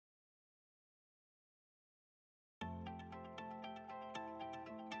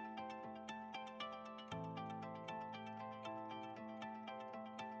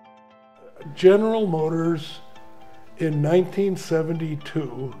General Motors in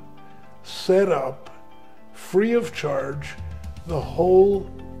 1972 set up, free of charge, the whole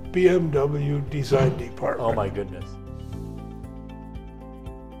BMW design department. Oh my goodness.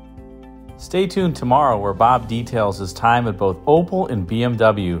 Stay tuned tomorrow where Bob details his time at both Opel and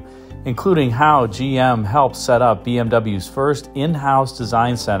BMW, including how GM helped set up BMW's first in-house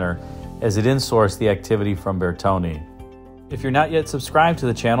design center as it insourced the activity from Bertone. If you're not yet subscribed to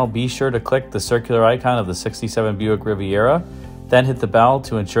the channel, be sure to click the circular icon of the 67 Buick Riviera, then hit the bell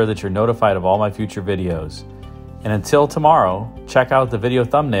to ensure that you're notified of all my future videos. And until tomorrow, check out the video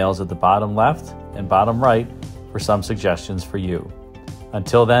thumbnails at the bottom left and bottom right for some suggestions for you.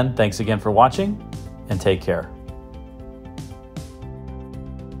 Until then, thanks again for watching and take care.